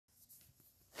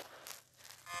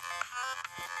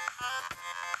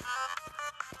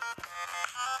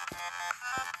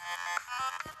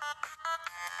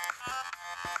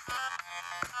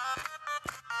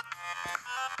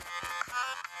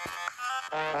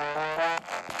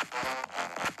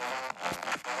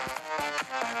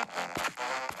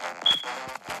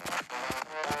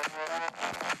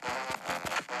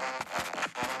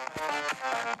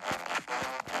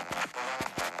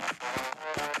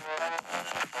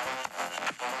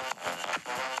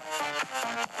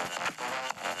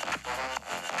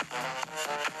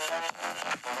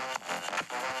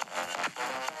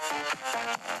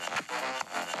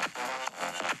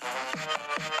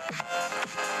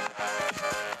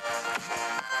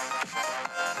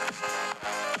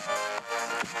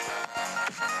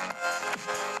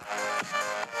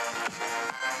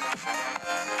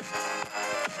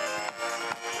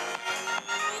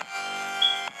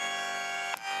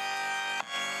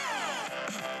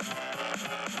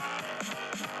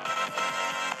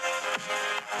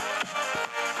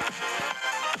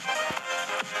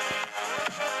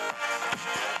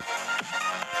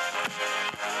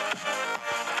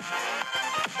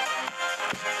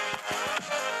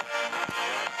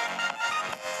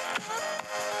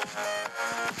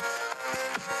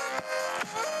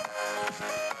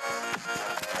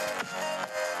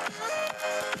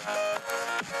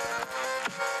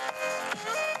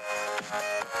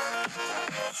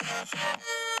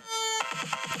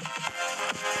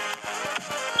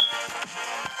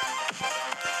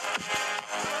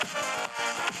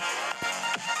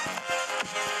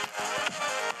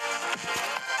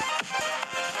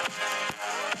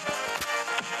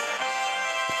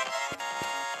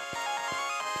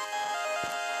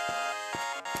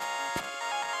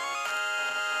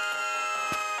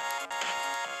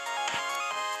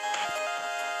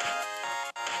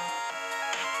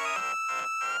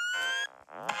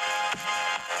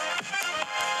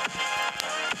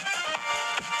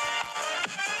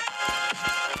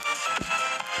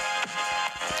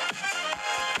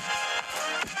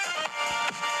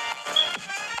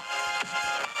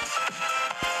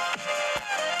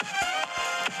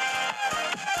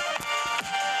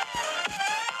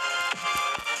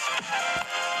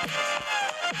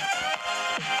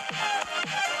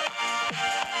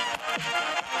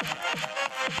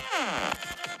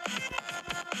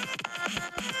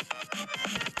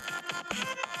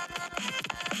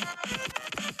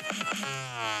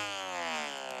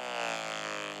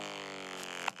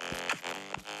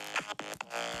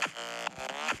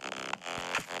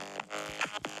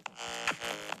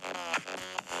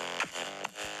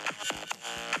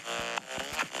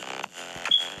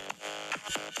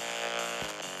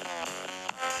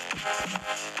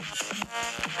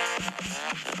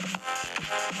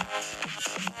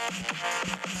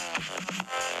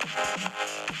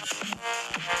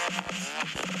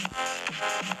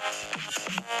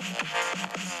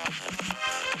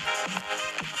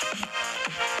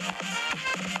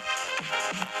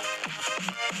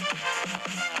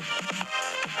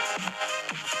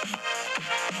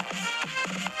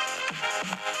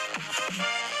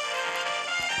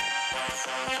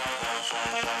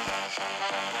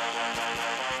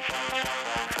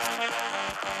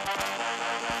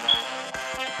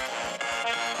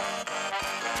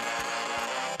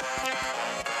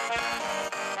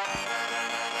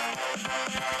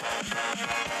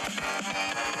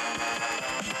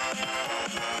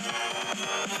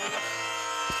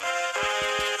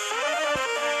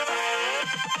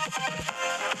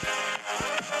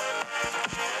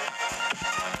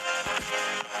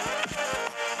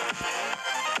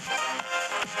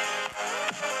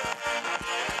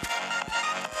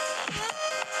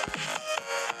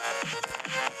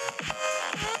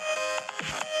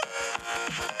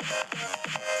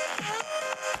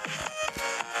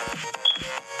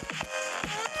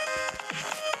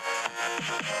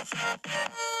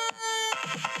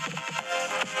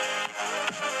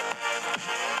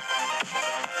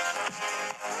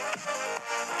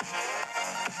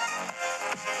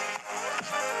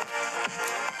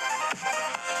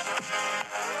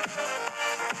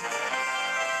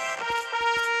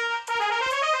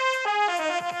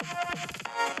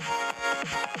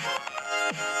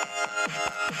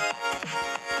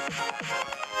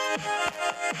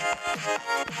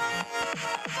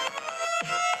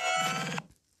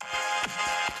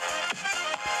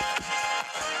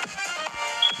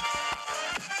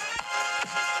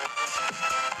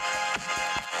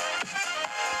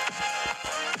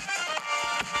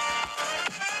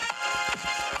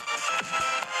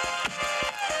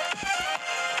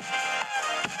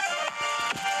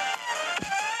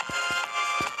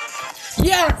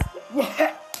Yes!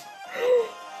 Yeah!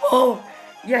 Oh,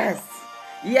 yes!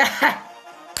 Yeah!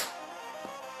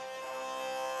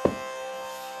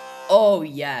 Oh,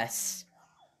 yes.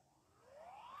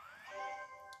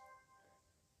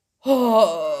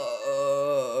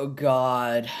 Oh, Oh,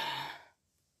 God.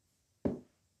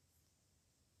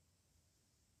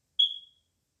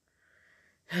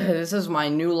 This is my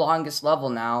new longest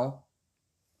level now.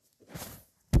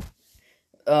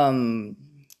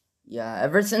 Yeah,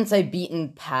 ever since I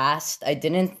beaten past, I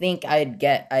didn't think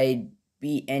I'd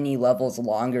beat any levels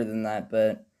longer than that,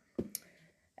 but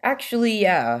actually,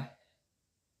 yeah.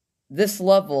 This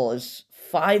level is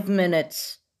 5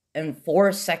 minutes and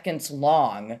 4 seconds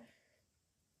long.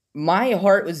 My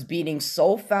heart was beating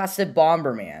so fast at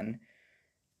Bomberman.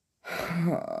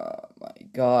 Oh my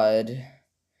god.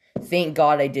 Thank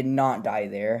God I did not die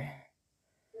there.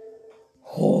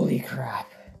 Holy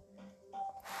crap.